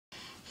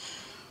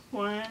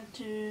1,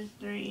 2,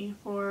 3,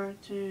 4,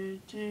 2,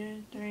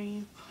 2,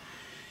 3.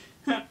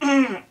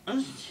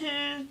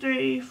 2,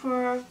 3,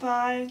 4,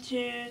 5,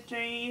 2,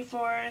 3,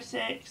 4,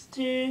 6,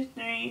 2,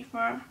 3,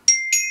 4.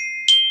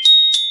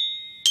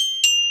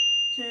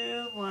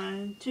 2,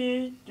 1,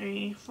 2,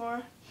 3,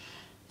 4.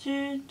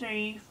 2,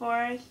 3,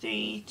 4,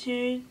 3,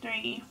 2,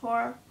 3,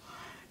 4.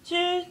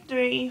 2,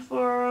 3,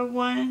 4,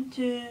 1,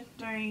 2,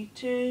 3,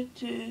 2,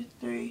 2,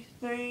 3,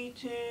 3,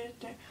 2,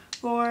 3,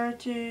 4,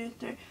 2,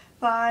 3,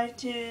 5,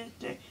 2,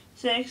 3,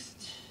 6,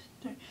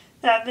 3,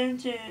 7,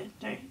 2,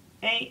 3,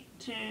 8,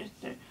 2,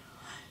 3,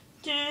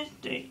 2,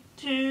 3,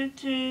 2,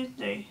 2,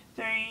 3,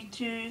 3,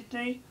 2,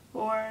 3,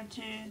 4,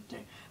 2, 3,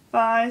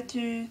 5,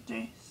 2,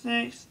 3,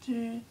 6,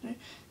 2, 3,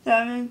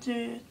 7,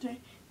 2, 3,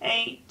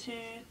 8, 2,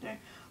 3,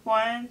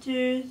 1,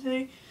 2,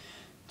 3,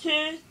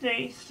 2,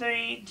 3,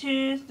 3,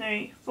 2,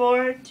 3,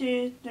 4,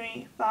 2,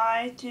 3,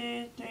 5,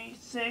 2, 3,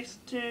 6,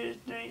 2,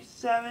 3,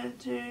 7,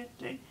 2,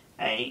 3,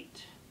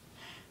 8.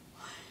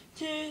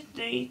 2,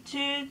 3,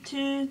 2,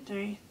 2,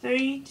 3,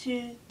 3,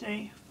 2,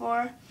 3,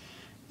 4,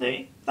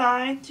 3,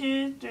 5,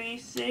 2, 3,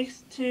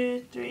 6,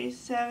 2, 3,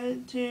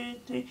 7, 2,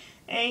 3,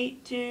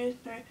 8, 2,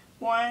 3,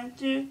 1,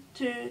 2,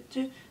 2,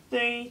 2,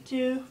 3,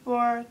 2,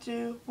 4,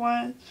 2,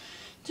 1,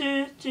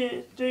 2,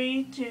 2,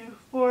 3, 2,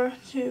 4,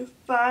 2,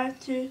 5,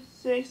 2,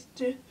 6,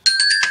 2,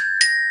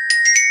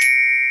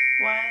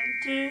 1,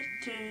 2,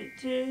 2,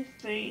 2,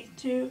 3,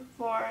 2,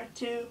 4,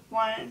 2,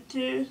 1,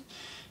 2,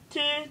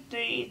 2,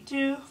 3,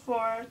 2,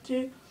 4,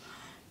 2,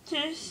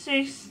 2,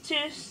 6,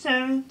 2,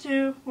 7,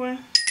 2, 1,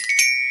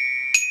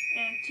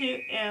 and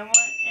 2, and 1,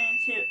 and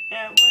 2,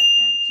 and 1,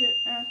 and 2,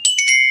 and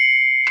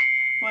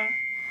 1,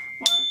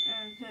 1,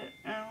 and 2,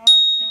 and 1,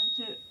 and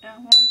 2,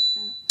 and 1,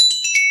 and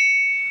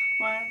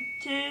 1,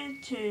 2,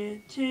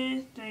 2,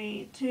 2,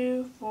 3,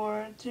 2,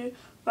 4, 2,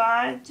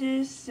 5,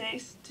 2,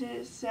 6,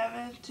 2,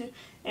 7, 2,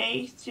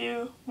 8,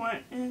 2,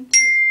 1, and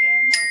 2,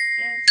 and 1,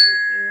 and 2,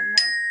 and 1,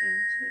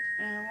 and 2,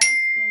 and 1,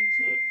 and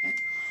 2, and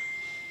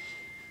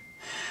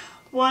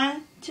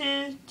 1,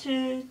 2,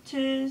 2,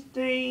 2,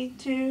 3,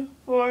 2,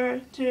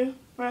 4, 2,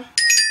 1.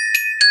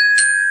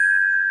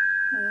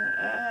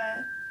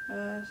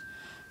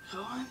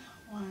 Going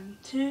 1,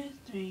 2,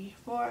 3,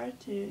 4,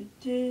 2,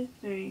 2,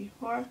 3,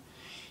 4,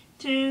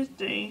 2,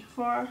 3,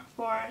 4,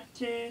 4,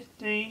 2,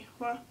 3,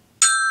 4.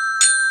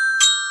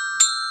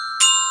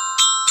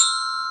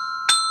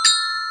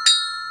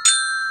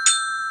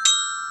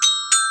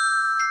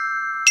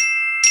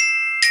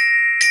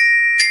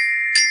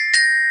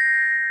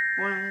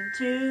 1,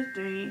 2,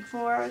 3,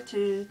 4,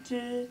 2,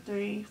 2,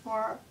 3,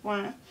 4,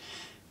 1,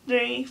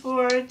 3,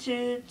 4,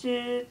 2,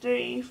 2,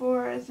 3,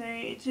 4,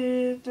 3,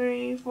 2,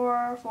 3,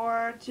 4,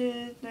 4,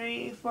 2,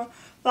 3, 4,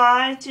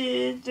 5,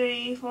 2,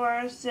 3,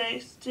 4,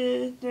 6,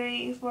 2,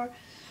 3, 4,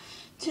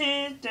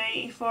 2,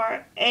 3,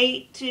 4,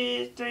 8,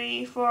 2,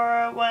 3,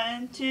 4,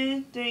 1,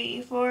 2,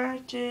 3, 4,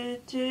 2,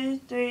 2,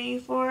 3,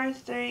 4,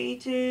 3,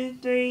 2,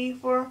 3,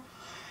 4,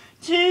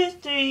 2,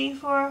 3,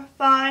 4,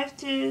 5,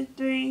 2,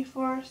 3,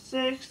 4,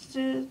 6,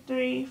 2,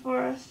 3,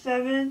 4,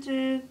 7,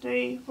 2,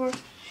 3, 4,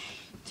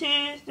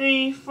 2,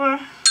 3, 4.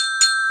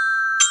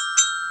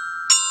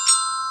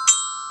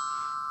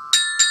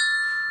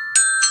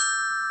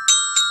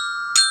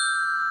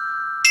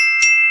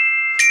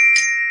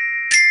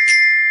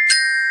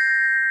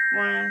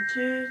 1,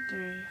 2,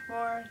 3,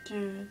 4,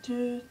 2,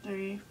 2,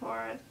 3,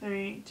 4,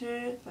 3,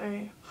 2,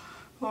 3,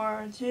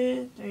 4,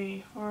 2,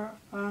 3, 4,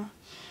 5,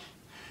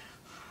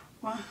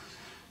 1,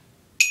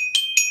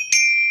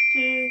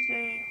 2,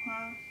 3,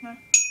 4, 5.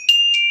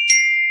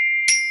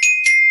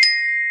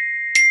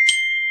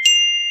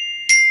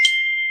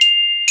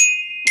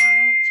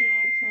 1, 2,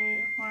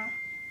 3, 1,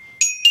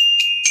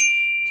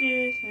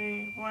 2,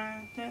 3,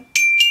 1, 2.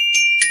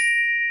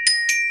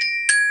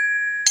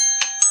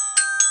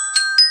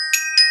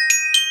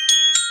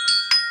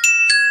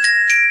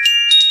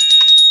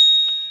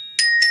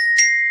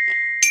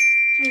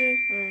 2,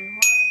 3,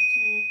 1,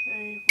 2,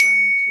 3,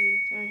 1, 2,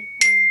 3,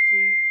 1,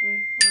 2,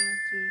 3, 1,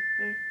 2,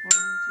 3, 1,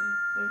 2,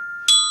 3,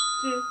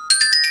 2.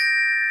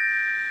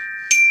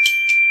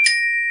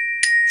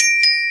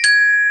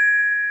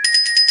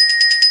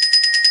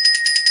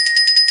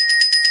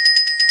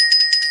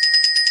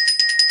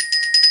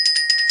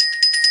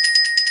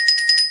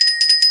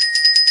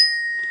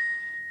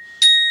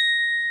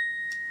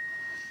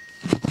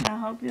 I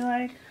hope you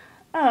like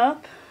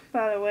Up,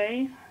 by the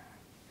way.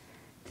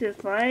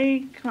 Just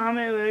like,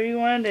 comment, whatever you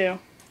want to do.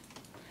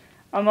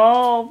 I'm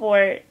all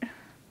for it.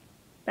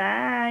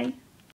 Bye.